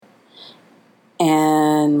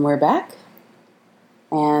we're back.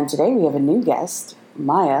 And today we have a new guest,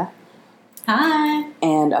 Maya. Hi.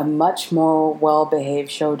 And a much more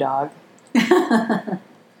well-behaved show dog.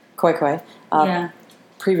 Koi Koi. Yeah.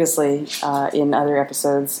 Previously, in other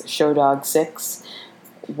episodes, Show Dog 6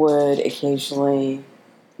 would occasionally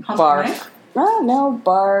bark.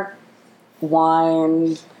 Bark,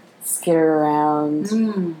 whine, skitter around.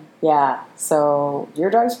 Mm. Yeah, so your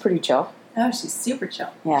dog's pretty chill. Oh, she's super chill.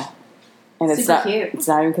 Yeah. And it's Super not cute. It's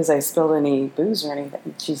not even because I spilled any booze or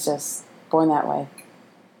anything. She's just born that way.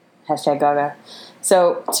 #Gaga.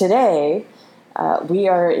 So today, we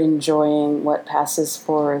are enjoying what passes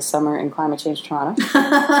for summer in climate change Toronto.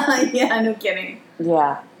 Yeah, no kidding.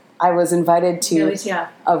 Yeah. I was invited to Really, yeah.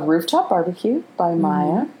 a rooftop barbecue by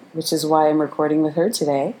Maya, which is why I'm recording with her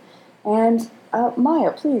today. And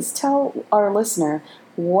Maya, please tell our listener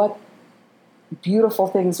what beautiful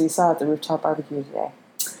things we saw at the rooftop barbecue today.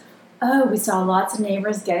 Oh, we saw lots of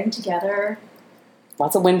neighbors getting together.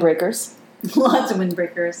 Lots of windbreakers. Lots of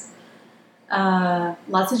windbreakers.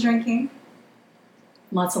 Lots of drinking.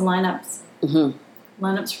 Lots of lineups. Mm-hmm.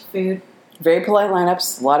 Lineups for food. Very polite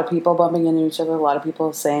lineups. A lot of people bumping into each other. A lot of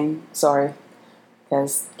people saying sorry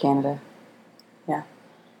because Canada. Yeah.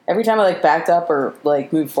 Every time I backed up or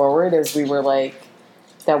moved forward, as we were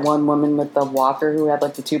that one woman with the walker who had the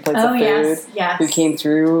 2 plates of food. Yes. Who came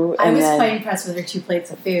through. I and was then quite impressed with her 2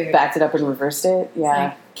 plates of food. Backed it up and reversed it.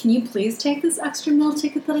 Yeah. Can you please take this extra meal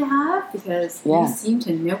ticket that I have? Because you seem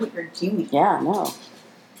to know what you're doing. Yeah, no.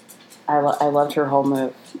 I loved her whole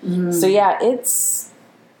move. Mm. So yeah, it's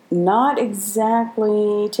not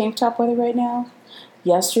exactly tank top weather right now.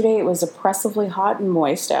 Yesterday it was oppressively hot and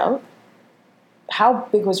moist out. How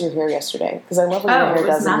big was your hair yesterday? Because I love when your hair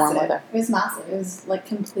does in warm weather. It was massive. It was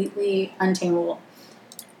completely untamable.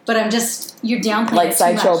 But you're downplaying it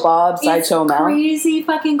Sideshow too much. Bob, Sideshow Mel. It's crazy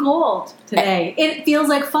fucking cold today. It feels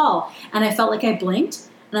like fall. And I felt like I blinked.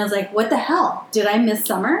 And I was like, what the hell? Did I miss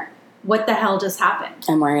summer? What the hell just happened?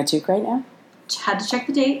 I'm wearing a toque right now. Had to check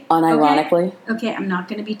the date. Unironically. Okay, I'm not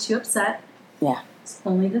going to be too upset. Yeah. It's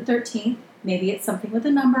only the 13th. Maybe it's something with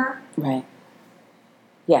a number. Right.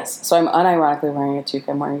 Yes. So I'm unironically wearing a toque.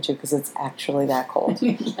 I'm wearing a toque because it's actually that cold.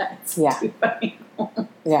 Yeah. Too fucking cold.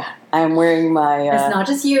 Yeah. I'm wearing my... it's not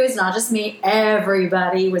just you. It's not just me.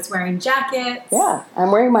 Everybody was wearing jackets. Yeah.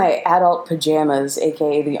 I'm wearing my adult pajamas,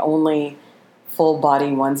 a.k.a. the only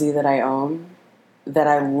full-body onesie that I own that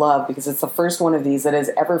I love because it's the first one of these that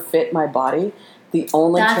has ever fit my body. The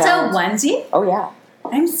only That's challenge... a onesie? Oh, yeah.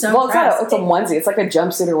 I'm so Well, impressed. it's a onesie. It's like a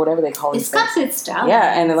jumpsuit or whatever they call it. It's got good style.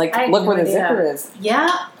 Yeah, and look where the zipper is.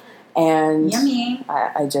 Yeah. And yummy.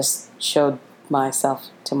 I just showed myself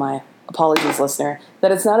to my apologies listener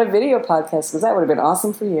that it's not a video podcast because that would have been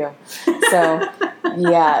awesome for you. So,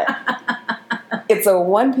 yeah. It's a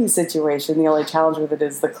one-piece situation. The only challenge with it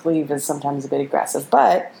is the sleeve is sometimes a bit aggressive.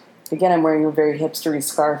 But, again, I'm wearing a very hipstery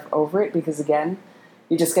scarf over it because, again,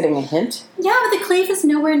 you're just getting a hint. Yeah, but the cleave is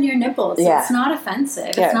nowhere near nipples. Yeah. It's not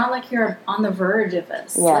offensive. Yeah. It's not like you're on the verge of a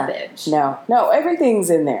slippage. No, everything's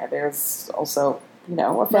in there. There's also,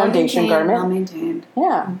 a foundation garment. Well maintained.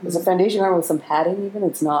 Yeah, There's a foundation garment with some padding. Even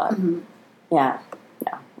it's not. Mm-hmm. Yeah,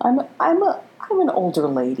 no. I'm an older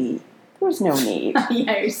lady. There's no need.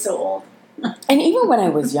 Yeah, you're so old. And even when I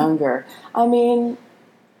was younger, I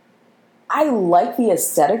like the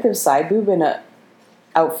aesthetic of side boob in a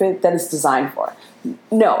outfit that it's designed for.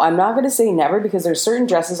 No, I'm not going to say never because there's certain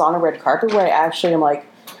dresses on a red carpet where I actually am like,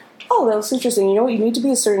 oh, that looks interesting. You know what? You need to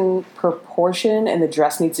be a certain proportion and the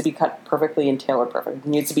dress needs to be cut perfectly and tailored perfectly. It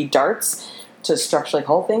needs to be darts to structurally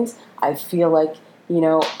hold things. I feel like,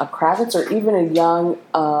 a Kravitz or even a young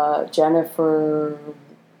Jennifer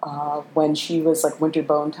when she was Winter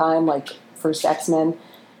Bone time, first X-Men,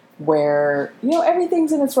 where,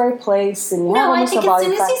 everything's in its right place. And I think as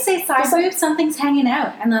soon as you say side boob, something's hanging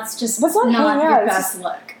out. And that's just not your best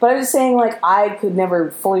look. But I'm just saying, I could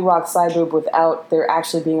never fully rock side boob without there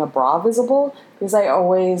actually being a bra visible. Because I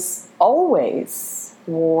always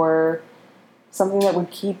wore something that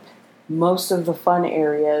would keep most of the fun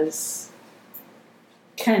areas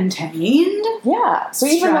contained. Yeah. So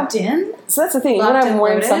strapped in. So that's the thing. Even when I'm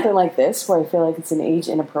wearing something like this, where I feel like it's an age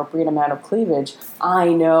inappropriate amount of cleavage, I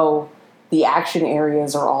know the action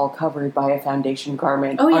areas are all covered by a foundation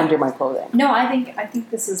garment under my clothing. No, I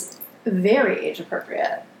think this is very age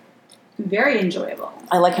appropriate. Very enjoyable.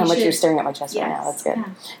 I like how much you're staring at my chest right now. That's good.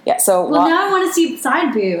 Yeah. So now I want to see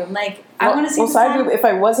side boob. I want to see side boob. If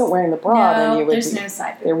I wasn't wearing the bra, then you would. There's no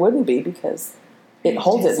side boob. There wouldn't be because it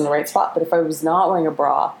holds it in the right spot. But if I was not wearing a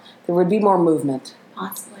bra, there would be more movement.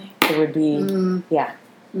 Possibly. There would be. Yeah.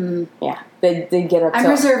 They get up. I'm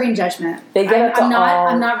reserving judgment. They get up to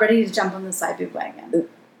I'm not ready to jump on the side boob wagon.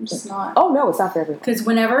 I'm just not. Oh, no, it's not for everyone. Because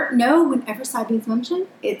whenever side B's mentioned,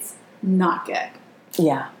 it's not good.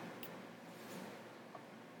 Yeah.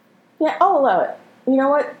 Yeah, I'll allow it. You know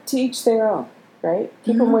what? To each their own, right?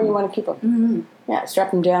 Keep them where you want to keep them. Mm-hmm. Yeah, strap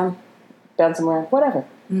them down, bounce them around, whatever.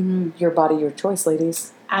 Mm-hmm. Your body, your choice,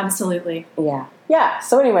 ladies. Absolutely. Yeah. Yeah,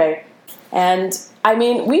 so anyway, and I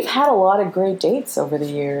mean, we've had a lot of great dates over the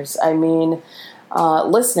years. I mean,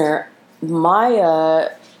 listener, Maya,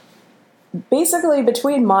 basically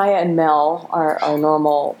between Maya and Mel, our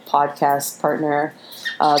normal podcast partner,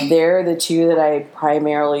 they're the two that I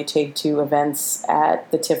primarily take to events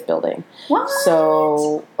at the TIFF building. What?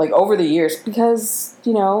 So, like, over the years, because,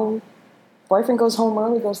 you know, boyfriend goes home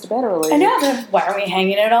early, goes to bed early. I know, but why are we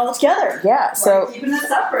hanging it all together? Yeah, so... We're keeping it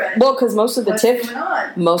separate. Well, because most of the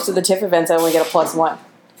TIFF events, I only get a +1.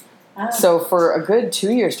 Oh. So for a good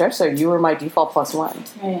 2-year stretch there, you were my default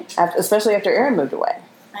 +1. Right. Especially after Aaron moved away.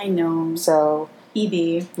 I know. So...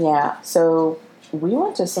 EB. Yeah, so... We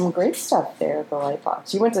went to some great stuff there at the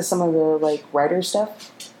Lightbox. You went to some of the, like, writer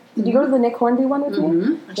stuff. Did you go to the Nick Hornby one with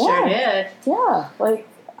me? I sure did. Yeah. Like,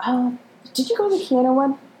 did you go to the Keanu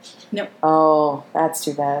one? Nope. Oh, that's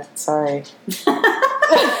too bad. Sorry.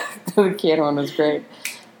 The Keanu one was great.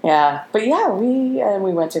 Yeah. But yeah, we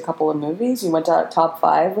went to a couple of movies. You went to Top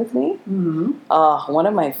 5 with me. Mm-hmm. One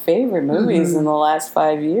of my favorite movies in the last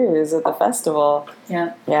 5 years at the festival.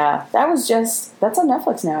 Yeah. Yeah. That's on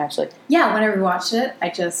Netflix now, actually. Yeah, when I rewatched it, I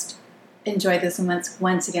just enjoyed this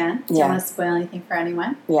once again. Don't want to spoil anything for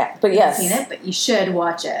anyone. Yeah. But yes. I haven't seen it, but you should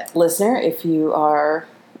watch it. Listener, if you are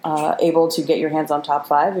able to get your hands on Top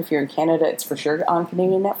 5, if you're in Canada, it's for sure on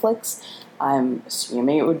Canadian Netflix. I'm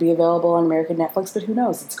assuming it would be available on American Netflix, but who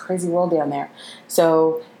knows? It's a crazy world down there.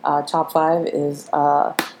 So, Top 5 is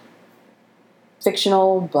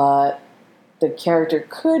fictional, but the character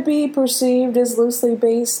could be perceived as loosely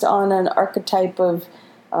based on an archetype of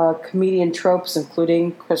comedian tropes,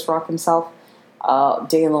 including Chris Rock himself.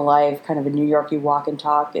 Day in the life, kind of a New Yorkie walk and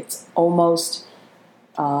talk. It's almost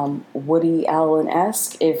Woody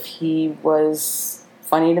Allen-esque if he was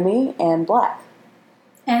funny to me and black.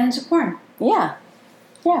 And into porn. Yeah.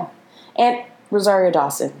 Yeah. And Rosario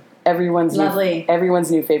Dawson. Everyone's lovely. Everyone's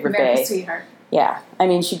new favorite America's bae. sweetheart. Yeah. I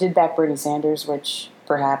mean, she did back Bernie Sanders, which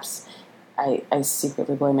perhaps I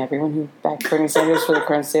secretly blame everyone who backed Bernie Sanders for the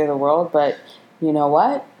current state of the world. But you know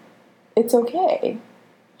what? It's okay.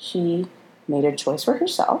 She made a choice for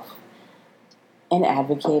herself and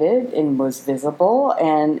advocated and was visible.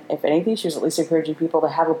 And if anything, she was at least encouraging people to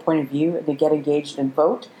have a point of view and to get engaged and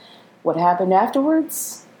vote. What happened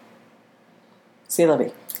afterwards? C'est la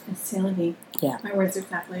vie. C'est la vie. Yeah. My words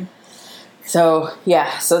exactly. So,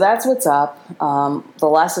 yeah. So that's what's up. The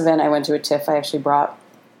last event I went to at TIFF, I actually brought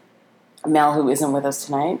Mel, who isn't with us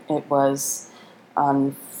tonight. It was,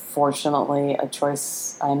 unfortunately, a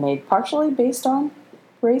choice I made partially based on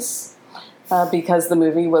race. Because the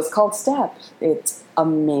movie was called Step. It's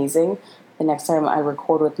amazing. The next time I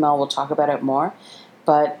record with Mel, we'll talk about it more.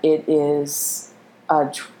 But it is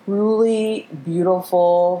a truly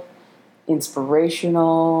beautiful,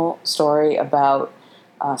 inspirational story about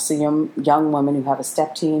some young women who have a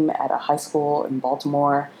step team at a high school in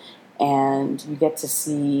Baltimore. And you get to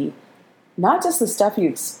see not just the stuff you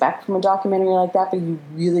expect from a documentary like that, but you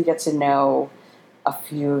really get to know a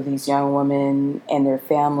few of these young women and their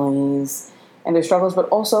families and their struggles. But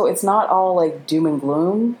also, it's not all like doom and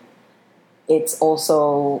gloom. It's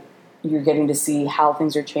also, you're getting to see how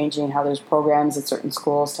things are changing, how there's programs at certain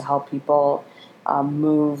schools to help people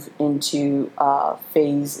move into a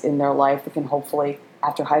phase in their life that can hopefully,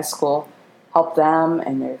 after high school, help them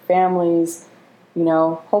and their families, you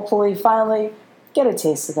know, hopefully finally get a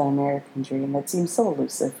taste of that American dream that seems so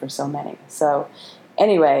elusive for so many. So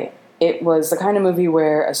anyway, it was the kind of movie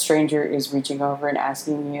where a stranger is reaching over and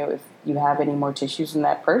asking you if you have any more tissues in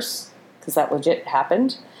that purse, because that legit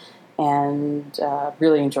happened, and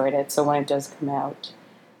really enjoyed it. So when it does come out,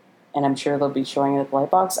 and I'm sure they'll be showing it at the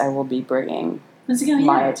Lightbox, I will be bringing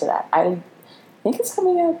Maya to that. I think it's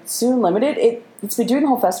coming out soon, limited. It's been doing the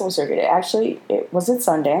whole festival circuit. It was at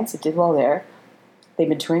Sundance. It did well there. They've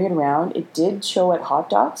been touring it around. It did show at Hot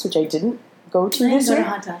Docs, which I didn't go to this year.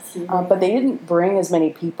 Hot Docs, but they didn't bring as many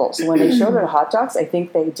people. So when they showed it at Hot Docs, I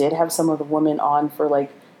think they did have some of the women on for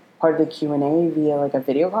like part of the Q&A via like a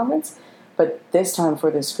video conference. But this time for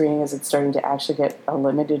the screening, as it's starting to actually get a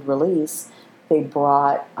limited release, they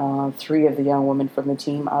brought 3 of the young women from the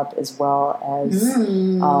team up, as well as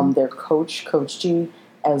their coach, Coach G,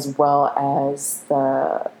 as well as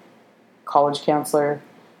the college counselor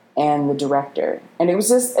and the director. And it was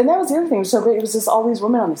just, and that was the other thing, it was so great, it was just all these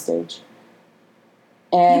women on the stage.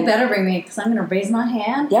 And you better bring me, because I'm going to raise my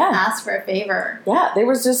hand Yeah. and ask for a favor. yeah, it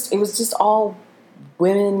was just all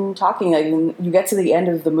women talking. Like, you get to the end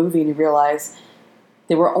of the movie and you realize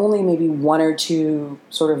there were only maybe one or two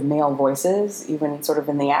sort of male voices, even sort of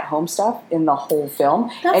in the at-home stuff, in the whole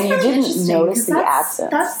film. That's and you really didn't interesting, notice 'cause the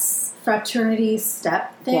absence. That's fraternity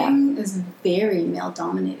step thing is very male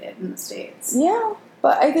dominated in the States. Yeah,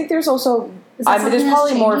 but I think there's also... Is that there's something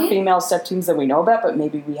probably that's more changing? female step teams than we know about, but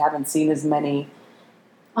maybe we haven't seen as many.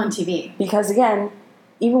 On TV. Because, again,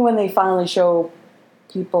 even when they finally show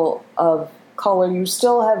people of color, you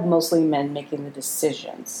still have mostly men making the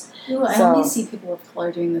decisions. Ooh, I So- only see people of color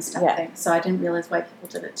doing this step Yeah. thing, so I didn't realize white people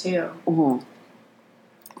did it too. Mm-hmm.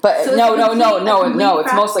 But So it's no, a no, no, complete- no, a no. complete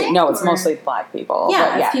It's mostly crap it's thing, or- mostly black people. Yeah,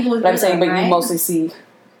 but, it's people with But I'm saying, but rhythm, you right? mostly see.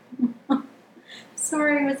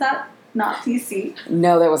 Sorry, was that not PC?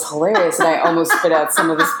 No, that was hilarious, and I almost spit out some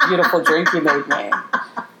of this beautiful drink you made me.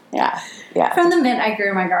 Yeah, yeah, From the mint I grew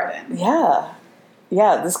in my garden. yeah,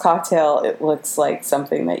 yeah. This cocktail, it looks like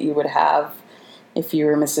something that you would have if you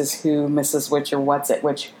were Mrs. Who, Mrs. Which, or What's It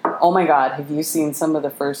Which. Oh my God, have you seen some of the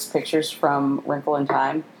first pictures from Wrinkle in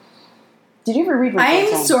Time? Did you ever read Wrinkle in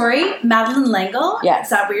I'm Time? sorry, Madeline L'Engle? Yes. Is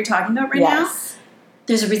that what you're talking about right now? Yes.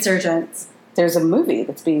 There's a resurgence. There's a movie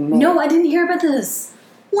that's being made. No, I didn't hear about this.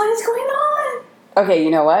 What is going on? Okay, you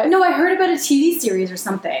know what? No, I heard about a TV series or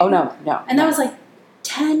something. Oh, no. And that was like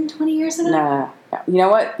 10, 20 years ago? No. You know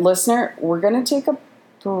what, listener? We're going to take a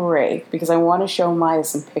break because I want to show Maya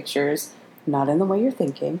some pictures, not in the way you're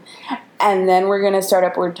thinking. And then we're going to start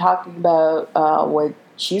up. We're talking about what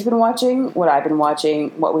she's been watching, what I've been watching,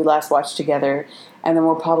 what we last watched together. And then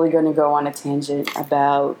we're probably going to go on a tangent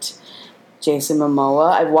about Jason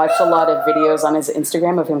Momoa. I've watched a lot of videos on his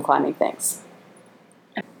Instagram of him climbing things.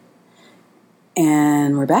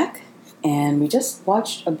 And we're back. And we just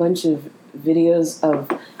watched a bunch of videos of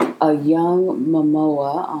a young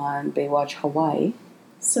Momoa on Baywatch Hawaii.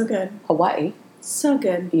 So good. Hawaii? So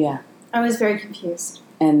good. Yeah. I was very confused.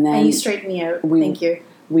 And And then you straightened me out. we- Thank you.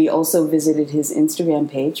 we also visited his Instagram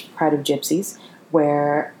page, Pride of Gypsies,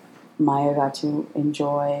 where Maya got to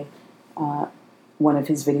enjoy one of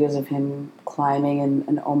his videos of him climbing in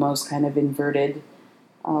an almost kind of inverted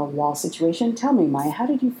wall situation. Tell me, Maya, how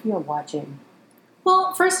did you feel watching?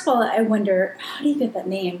 Well, first of all, I wonder, how do you get that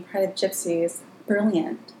name, Pride of Gypsies?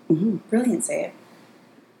 Brilliant. Mm-hmm. Brilliant save.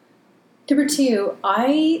 Number two,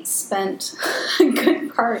 I spent a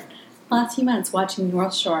good part last few months watching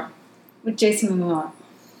North Shore with Jason Momoa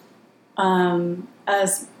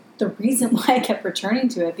as the reason why I kept returning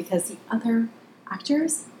to it, because the other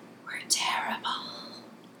actors were terrible.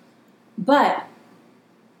 But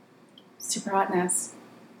super hotness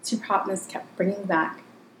kept bringing me back.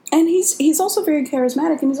 And he's also very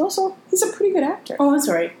charismatic, and he's a pretty good actor. Oh, I'm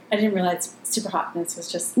sorry. I didn't realize super hotness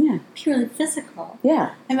was just Yeah, purely physical.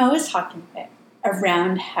 yeah, I'm always talking about a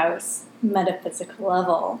roundhouse metaphysical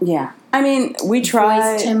level. yeah. I mean, we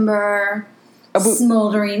try. Voice timbre, we-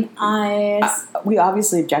 smoldering eyes, We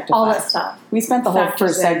obviously objectify. all that stuff. We spent the whole factors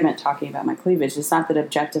first in. segment talking about my cleavage. It's not that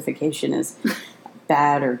objectification is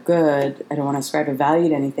bad or good. I don't want to ascribe a value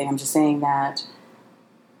to anything. I'm just saying that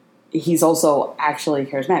he's also actually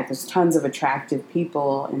charismatic. There's tons of attractive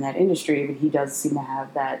people in that industry, but he does seem to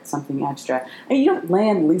have that something extra. And you don't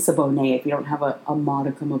land Lisa Bonet if you don't have a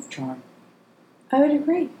modicum of charm. I would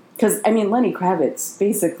agree. Because, I mean, Lenny Kravitz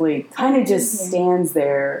basically kind of just Mhm. stands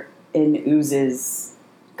there and oozes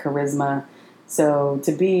charisma. So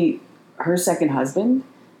to be her second husband,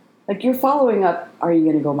 like, you're following up Are You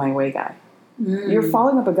Gonna Go My Way guy. You're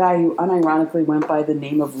following up a guy who unironically went by the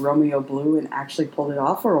name of Romeo Blue and actually pulled it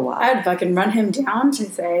off for a while. I'd fucking run him down to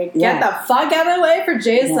say, Yeah. get the fuck out of the way for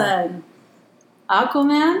Jason.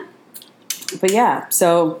 Aquaman, But yeah,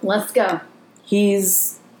 so let's go.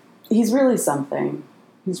 he's really something.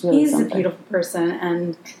 He's really He's something. a beautiful person,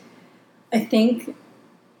 and I think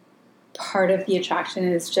part of the attraction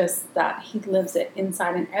is just that he lives it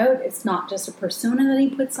inside and out. It's not just a persona that he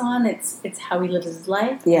puts on, it's how he lives his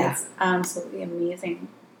life. Yeah. It's absolutely amazing.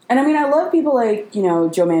 And I mean, I love people like, Joe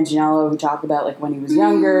Manganiello who talk about like when he was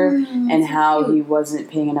younger and how he wasn't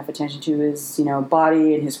paying enough attention to his,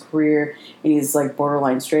 body and his career. And he's like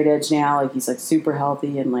borderline straight edge now. Like he's like super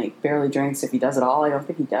healthy and like barely drinks if he does at all. I don't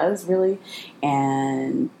think he does really.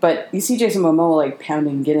 But you see Jason Momoa like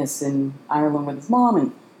pounding Guinness in Ireland with his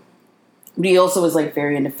mom, but he also was like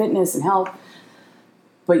very into fitness and health.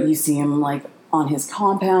 But you see him like on his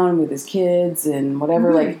compound with his kids and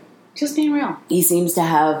whatever, like. Just being real. He seems to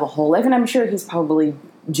have a whole life, and I'm sure he's probably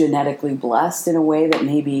genetically blessed in a way that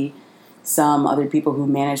maybe some other people who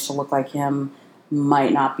manage to look like him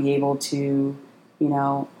might not be able to,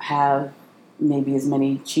 have maybe as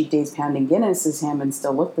many cheat days pounding Guinness as him and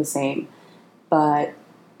still look the same. But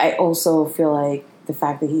I also feel like the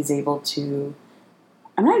fact that he's able to,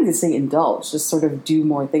 I'm not even going to say indulge, just sort of do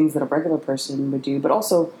more things that a regular person would do, but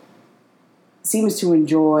also seems to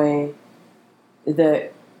enjoy the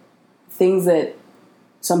things that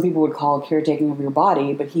some people would call caretaking of your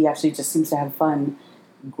body, but he actually just seems to have fun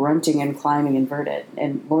grunting and climbing inverted.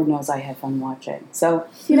 And Lord knows I have fun watching. So,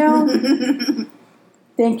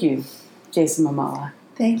 thank you, Jason Momoa.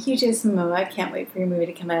 Thank you, Jason Momoa. I can't wait for your movie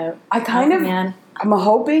to come out. I'm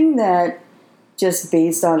hoping that just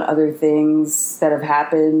based on other things that have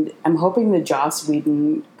happened, I'm hoping the Joss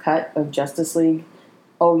Whedon cut of Justice League.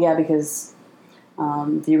 Oh, yeah, because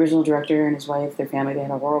the original director and his wife, their family, they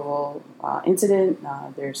had a horrible incident.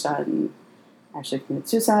 Their son actually committed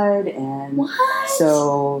suicide. And what?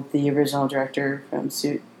 So the original director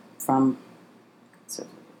from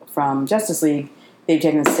Justice League, they've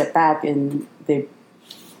taken a step back and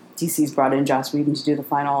DC's brought in Joss Whedon to do the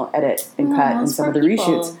final edit and cut and some of the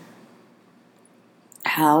reshoots.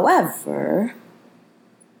 However,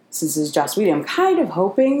 since it's Joss Whedon, I'm kind of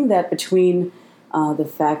hoping that between the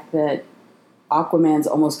fact that Aquaman's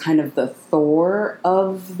almost kind of the Thor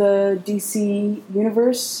of the DC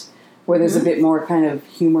universe, where there's a bit more kind of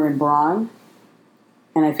humor and brawn,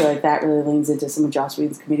 and I feel like that really leans into some of Joss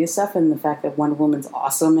Whedon's comedic stuff, and the fact that Wonder Woman's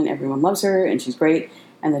awesome and everyone loves her and she's great,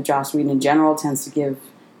 and that Joss Whedon in general tends to give,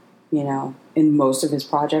 in most of his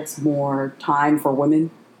projects, more time for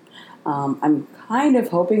women. I'm kind of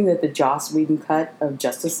hoping that the Joss Whedon cut of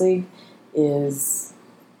Justice League is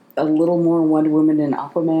a little more Wonder Woman and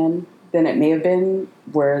Aquaman than it may have been,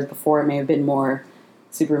 whereas before it may have been more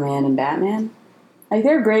Superman and Batman. Like,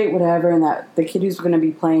 they're great, whatever, and that the kid who's going to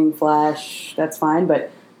be playing Flash, that's fine,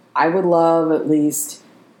 but I would love at least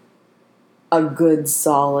a good,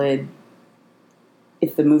 solid,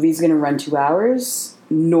 if the movie's going to run 2 hours,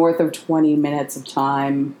 north of 20 minutes of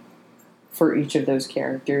time for each of those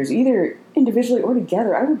characters, either individually or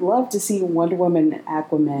together. I would love to see Wonder Woman and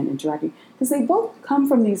Aquaman interacting, because they both come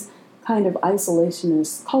from these kind of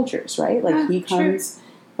isolationist cultures, right? Like, he comes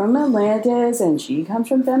from Atlantis, and she comes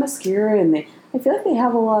from Themyscira, and I feel like they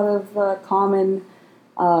have a lot of common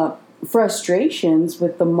frustrations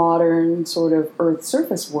with the modern sort of Earth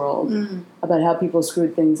surface world about how people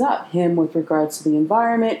screwed things up. Him with regards to the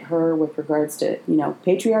environment, her with regards to,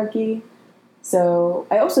 patriarchy. So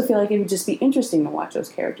I also feel like it would just be interesting to watch those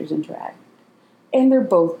characters interact. And they're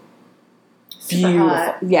both beautiful.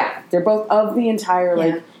 Hot. Yeah, they're both of the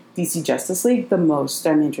entire, DC Justice League, the most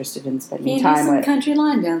I'm interested in spending time with. Some country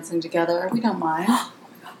line dancing together. We don't mind.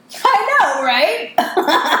 I know, right?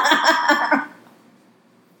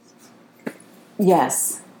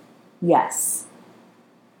 Yes.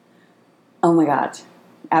 Oh my God.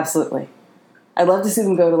 Absolutely. I'd love to see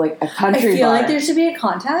them go to a country bar. I feel like there should be a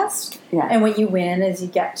contest. Yeah. And what you win is you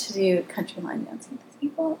get to do country line dancing with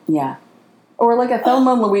people. Yeah. Or a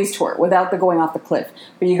Thelma and Louise tour without the going off the cliff.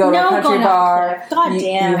 But you go to a country bar. God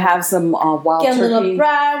damn. You have some wild get turkey a little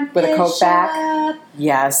Brad with a Coke back.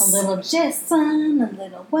 Yes. A little Jason, a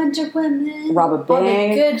little Wonder Woman. Rob a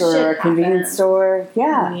bank or a convenience store.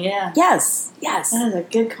 Yeah. Yeah. Yes. That is a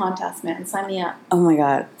good contest, man. Sign me up. Oh my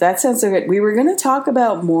God. That sounds so good. We were going to talk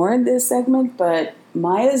about more in this segment, but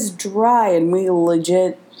Maya's dry and we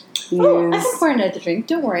legit I can pour another drink.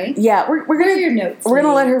 Don't worry. Yeah, we're gonna your notes. We're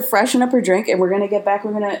gonna let her freshen up her drink, and we're gonna get back.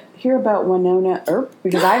 We're gonna hear about Winona Earp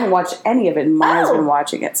because I haven't watched any of it, and Maya's been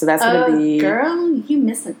watching it, so that's gonna be. Girl, you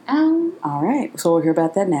missing out. All right, so we'll hear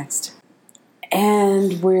about that next.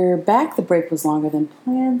 And we're back. The break was longer than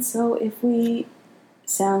planned, so if we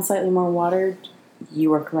sound slightly more watered,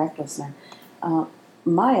 you are correct, listener.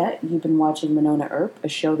 Maya, you've been watching Winona Earp, a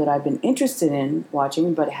show that I've been interested in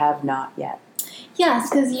watching, but have not yet. Yes,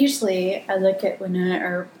 because usually I look at Winona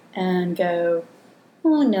Earp and go,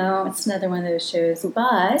 oh no, it's another one of those shows.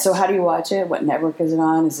 But so how do you watch it? What network is it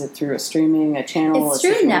on? Is it through a channel? It's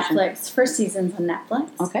through Netflix. First season's on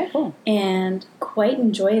Netflix. Okay, cool. And quite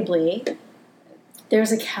enjoyably,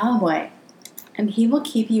 there's a cowboy, and he will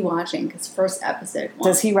keep you watching because first episode.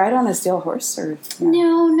 Does he ride on a steel horse or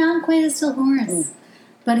no? Not quite a steel horse,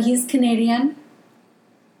 but he's Canadian.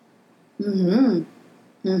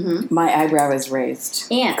 My eyebrow is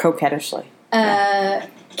raised. And coquettishly.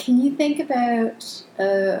 Can you think about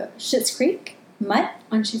Schitt's Creek? Mutt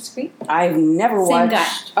on Schitt's Creek? I've never watched. Guy.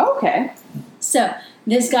 Oh, okay. So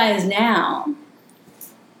this guy is now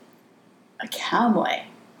a cowboy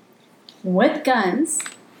with guns,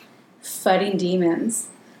 fighting demons.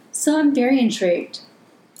 So I'm very intrigued.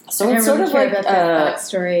 So I it's don't sort really of care like about that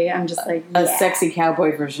backstory. I'm just like, a yeah. sexy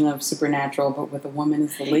cowboy version of Supernatural, but with a woman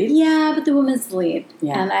as the lead. Yeah, but the woman's the lead.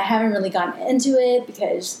 Yeah. And I haven't really gotten into it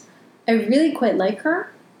because I really quite like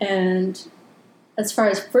her. And as far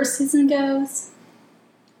as first season goes,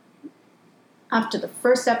 after the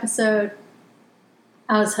first episode,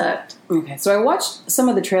 I was hooked. Okay, so I watched some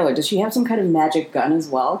of the trailer. Does she have some kind of magic gun as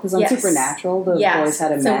well? Because on Yes. Supernatural, the Yes. boys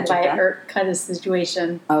had a Some magic Wyatt gun. Earp kind of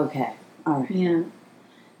situation. Okay, all right. Yeah.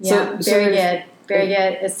 So- Yeah, so very there's- good. Very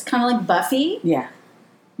good. It's kind of like Buffy, Yeah.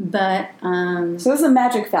 but So there's a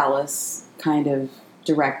magic phallus kind of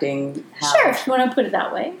directing how... sure, if you want to put it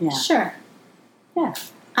that way. Yeah. Sure. Yeah.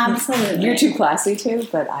 Absolutely. You're too classy too,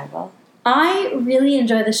 but I will. I really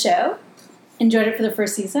enjoy the show. Enjoyed it for the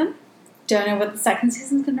first season. Don't know what the second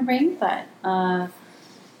season's going to bring, but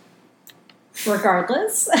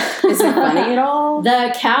regardless. Is it funny at all?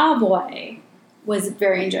 The cowboy was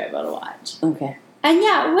very enjoyable to watch. Okay. And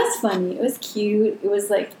yeah, it was funny. It was cute. It was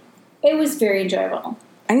like, it was very enjoyable.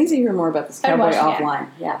 I need to hear more about this I'd cowboy watch it again. offline.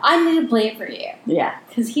 Yeah. I need to play it for you. Yeah.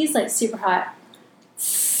 Because he's like super hot.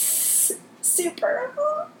 Super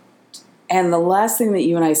hot. And the last thing that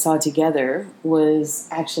you and I saw together was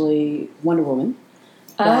actually Wonder Woman.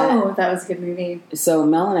 Oh, that was a good movie. So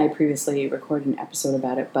Mel and I previously recorded an episode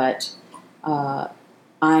about it, but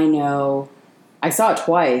I know I saw it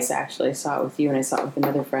twice. Actually, I saw it with you and I saw it with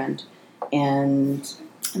another friend, and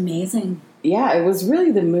Amazing. yeah, it was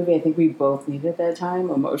really the movie I think we both needed at that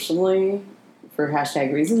time emotionally for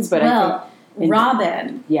hashtag reasons. But I think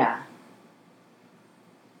Robin, yeah,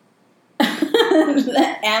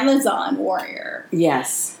 the Amazon warrior,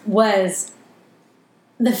 yes, was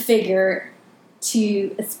the figure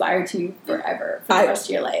to aspire to forever for the rest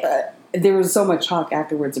of your life. there was so much talk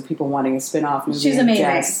afterwards of people wanting a spin-off movie. She's of amazing.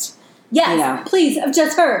 Just, Yes, Yeah. please, of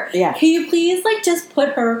just her. Yeah. Can you please, like, just put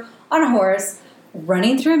her on a horse,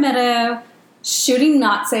 running through a meadow, shooting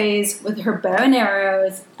Nazis with her bow and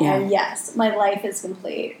arrows, and yes, my life is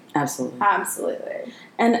complete. absolutely. Absolutely.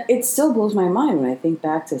 And it still blows my mind when I think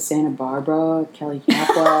back to Santa Barbara, Kelly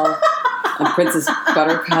Capwell, and Princess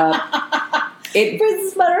Buttercup.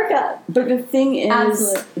 Princess Buttercup. But the thing is,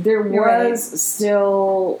 Absolutely. there You're right. was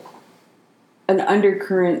still an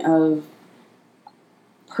undercurrent of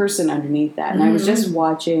person underneath that. And I was just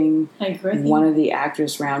watching I agree with one you. of the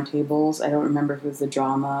actress roundtables. I don't remember if it was the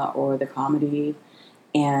drama or the comedy.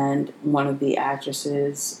 And one of the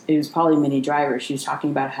actresses, it was probably Minnie Driver, she was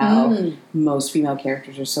talking about how most female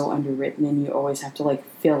characters are so underwritten and you always have to like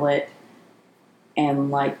fill it and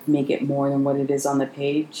like make it more than what it is on the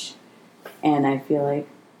page. And I feel like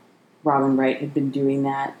Robin Wright had been doing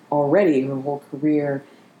that already her whole career.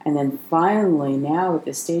 And then finally now at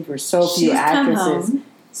this stage where so few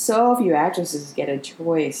actresses get a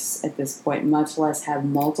choice at this point, much less have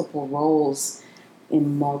multiple roles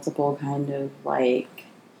in multiple kind of like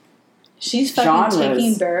She's fucking genres.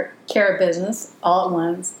 taking care of business all at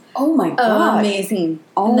once. Oh my god. Amazing.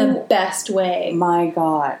 Oh in the best way. my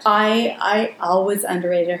god. I always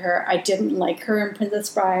underrated her. I didn't like her in Princess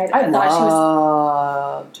Bride. I thought she was,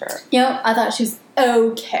 loved her. I thought she was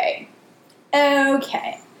okay.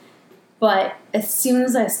 Okay. But as soon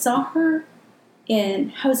as I saw her in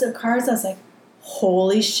House of Cards, I was like,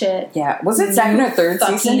 holy shit. Yeah. Was it second or third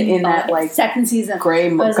season in that like second season. gray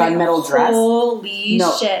I was like, gunmetal dress? Holy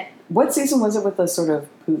No. shit. What season was it with the sort of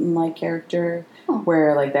Putin-like character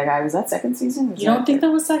where like that guy was that second season? You don't think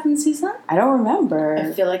that was second season? I don't remember.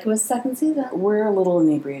 I feel like it was second season. We're a little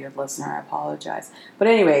inebriated listener. I apologize. But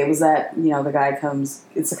anyway, it was that, the guy comes,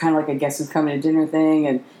 it's kind of like a guess who's coming to dinner thing,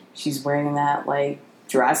 and she's wearing that, like,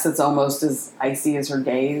 dress that's almost as icy as her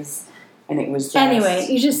gaze, and it was just... Anyway,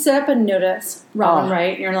 you just sit up and notice Robin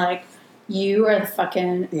Wright, and you're like, you are the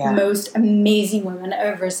fucking most amazing woman I've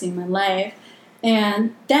ever seen in my life.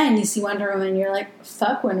 And then you see Wonder Woman, and you're like,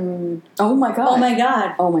 fuck Wonder Woman. Oh my god. Oh my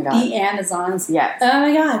god. Oh my god. The Amazons. Yes. Oh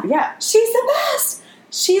my god. Yeah. She's the best.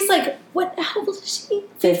 She's like, how old is she?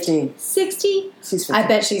 50. 60? She's 50. I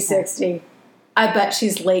bet she's 60. I bet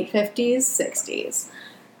she's late 50s, 60s.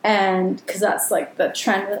 And because that's like the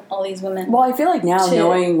trend with all these women. Well, I feel like now,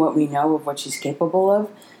 knowing what we know of what she's capable of,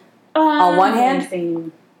 on on one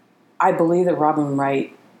hand, I believe that Robin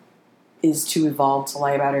Wright is too evolved to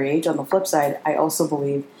lie about her age. On the flip side, I also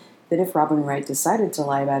believe that if Robin Wright decided to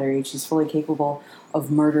lie about her age, she's fully capable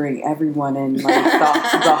of murdering everyone in like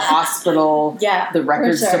the hospital, the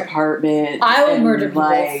records department. I will murder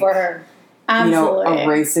people for her. Absolutely.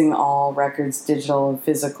 Erasing all records, digital and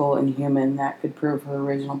physical and human, that could prove her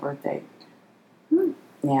original birth date.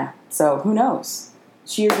 Yeah. So who knows?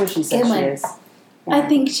 She is what she says she is. Yeah. I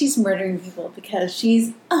think she's murdering people because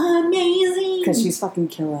she's amazing. Because she's fucking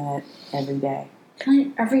killing it every day.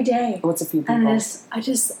 every day. What's a few people? And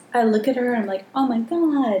I look at her and I'm like, oh my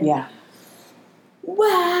God. Yeah.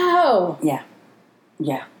 Wow. Yeah.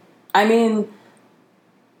 Yeah. I mean,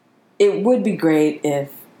 it would be great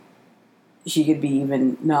if she could be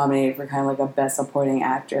even nominated for kind of like a Best Supporting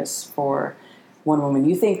Actress for Wonder Woman.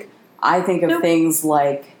 I think of things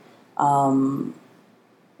like one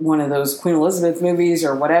of those Queen Elizabeth movies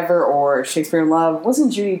or whatever, or Shakespeare in Love.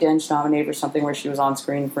 Wasn't Judi Dench nominated for something where she was on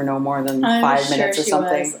screen for no more than 5 minutes or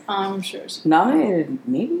something? I'm sure she nominated.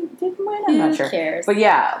 Maybe didn't win. I'm not sure. Who cares? But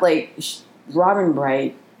yeah, like Robin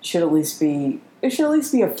Wright should at least be. It should at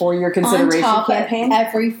least be a 4-year consideration on top campaign. Of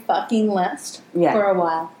every fucking list for a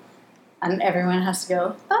while, and everyone has to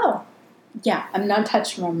go. Oh, yeah, I'm not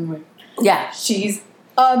touching Robin Wright. Yeah, she's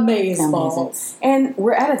amazing. And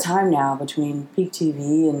we're at a time now between Peak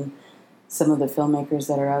TV and some of the filmmakers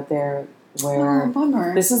that are out there where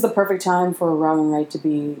this is the perfect time for Robin Wright to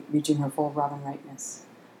be reaching her full Robin Wrightness.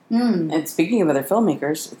 And speaking of other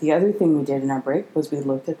filmmakers, the other thing we did in our break was we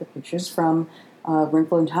looked at the pictures from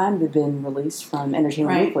Wrinkle in Time that had been released from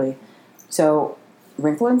Entertainment Weekly. So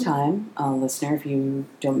Wrinkle in Time, listener, if you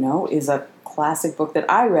don't know, is a classic book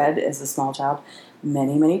that I read as a small child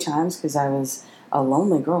many, many times because I was a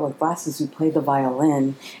lonely girl with glasses who played the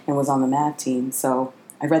violin and was on the math team. So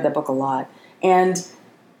I read that book a lot. And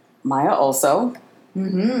Maya also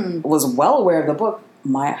was well aware of the book.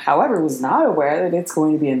 Maya, however, was not aware that it's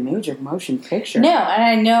going to be a major motion picture. No, and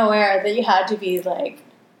I know aware that you had to be like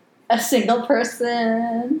a single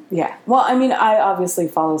person. Yeah. Well, I mean, I obviously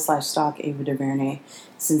follow / stalk Ava DuVernay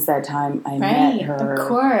since that time I met her of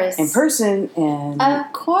course. in person. And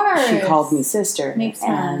of course. She called me sister. Makes sense.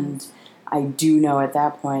 And I do know at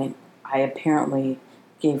that point, I apparently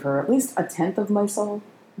gave her at least a tenth of my soul.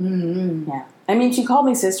 Yeah. I mean, she called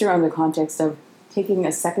me sister on the context of taking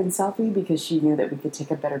a second selfie because she knew that we could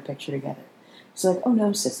take a better picture together. She's like, oh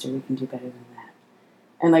no, sister, we can do better than that.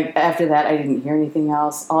 And like after that, I didn't hear anything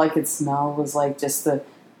else. All I could smell was like just the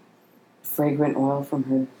fragrant oil from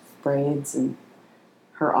her braids and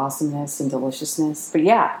her awesomeness and deliciousness. But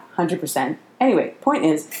yeah, 100%. Anyway, point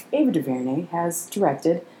is, Ava DuVernay has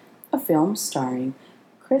directed a film starring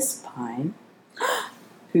Chris Pine,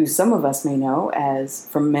 who some of us may know as,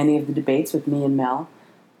 from many of the debates with me and Mel,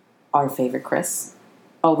 our favorite Chris.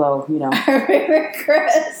 Although, you know... Our favorite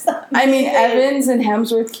Chris. I mean, Evans and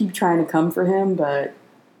Hemsworth keep trying to come for him, but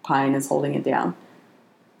Pine is holding it down.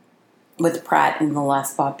 With Pratt in the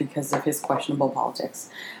last spot because of his questionable politics.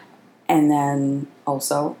 And then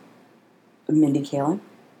also Mindy Kaling.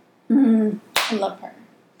 I love her.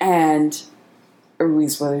 And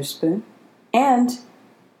Reese Witherspoon. And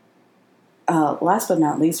last but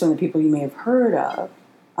not least, one of the people you may have heard of,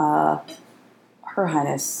 Her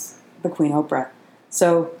Highness, the Queen Oprah.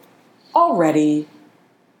 So already,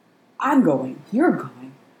 I'm going. You're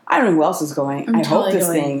going. I don't know who else is going. I hope this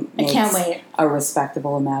thing makes a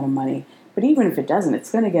respectable amount of money. But even if it doesn't,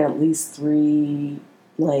 it's going to get at least 3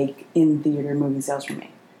 in-theater movie sales from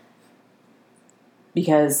me.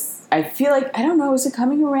 Because I feel like, I don't know, is it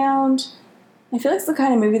coming around? I feel like it's the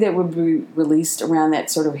kind of movie that would be released around that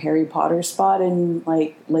sort of Harry Potter spot in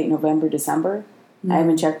late November, December. I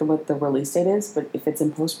haven't checked what the release date is, but if it's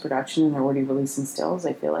in post-production and they're already releasing stills,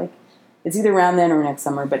 I feel like it's either around then or next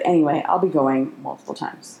summer. But anyway, I'll be going multiple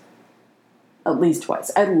times. At least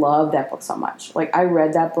twice. I love that book so much. I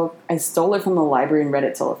read that book. I stole it from the library and read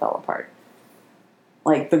it till it fell apart.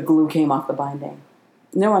 The glue came off the binding.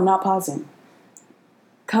 No, I'm not pausing.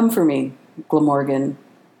 Come for me, Glamorgan,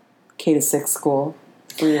 K-6 school.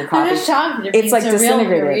 For your copy. I'm just shocked. It's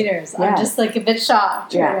disintegrated. Readers. Yeah. I'm just a bit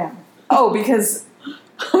shocked. Yeah. Oh, because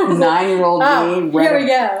 9-year-old me here we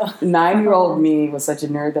go. 9-year-old me was such a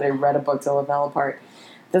nerd that I read a book till it fell apart.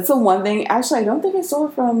 That's the one thing. Actually, I don't think I stole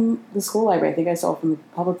it from the school library. I think I stole it from the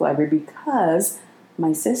public library because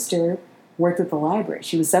my sister worked at the library.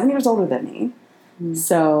 She was 7 years older than me.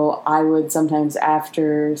 So I would sometimes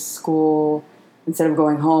after school, instead of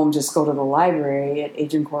going home, just go to the library at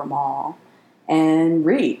Agincourt Mall and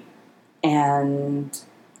read. And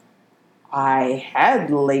I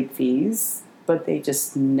had late fees, but they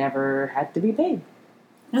just never had to be paid.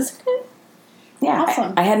 That's good. Yeah.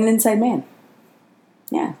 Awesome. I had an inside man.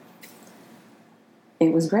 Yeah.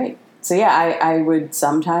 It was great. So yeah, I would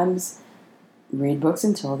sometimes read books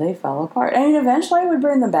until they fell apart. I mean, eventually I would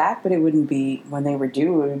bring them back, but it wouldn't be when they were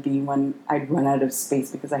due. It would be when I'd run out of space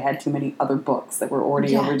because I had too many other books that were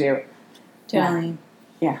already overdue. Totally.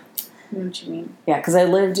 Yeah. I know what you mean. Yeah, because I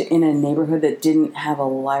lived in a neighborhood that didn't have a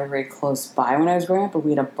library close by when I was growing up, but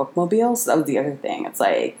we had a bookmobile, so that was the other thing. It's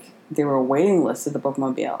there were a waiting list at the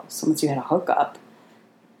bookmobile. So once you had a hookup,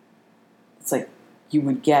 it's you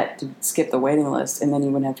would get to skip the waiting list, and then you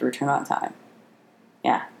wouldn't have to return on time.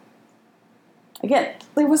 Yeah. Again,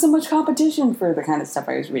 there wasn't much competition for the kind of stuff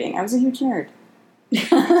I was reading. I was a huge nerd.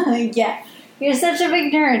 Yeah. You're such a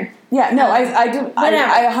big nerd. Yeah, no, I do.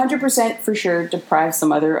 Whatever. I 100% for sure deprive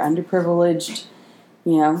some other underprivileged,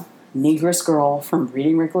 negress girl from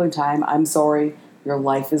reading Wrinkle in Time. I'm sorry. Your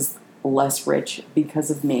life is less rich because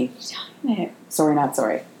of me. Sorry, not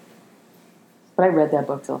sorry. But I read that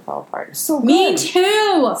book till it fell apart. It's so good. Me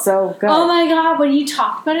too. So good. Oh my god, when you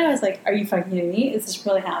talked about it, I was like, are you fucking kidding me? Is this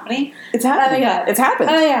really happening? It's happening. Oh my god. It's happened.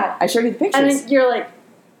 Oh yeah. I showed you the pictures. And then you're like,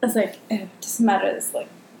 I was like, it doesn't matter. This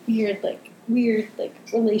weird,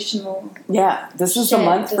 relational. Yeah, this is the Shit,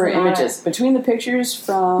 month for doesn't matter. images. Between the pictures I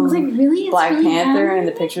from was like, really? It's Black really Panther happening? and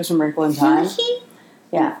the pictures from Wrinkle in Time. Really?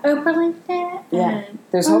 Yeah. And Oprah like that? Yeah. And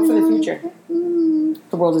There's hope for the future. Mm,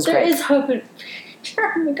 The world is there great. is hope in the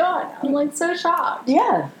future. Oh my god. I'm like so shocked.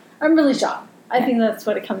 Yeah. I'm really shocked. I think that's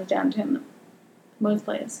what it comes down to in most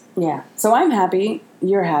places. Yeah. So I'm happy.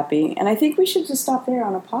 You're happy. And I think we should just stop there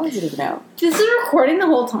on a positive note. This is recording the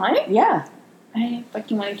whole time? Yeah. I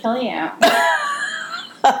fucking want to kill you. Yeah,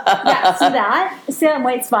 see that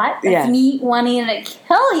white spot? That's Yeah. me wanting to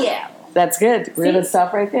kill you. That's good. We're See? going to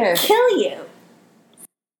stop right there. Kill you.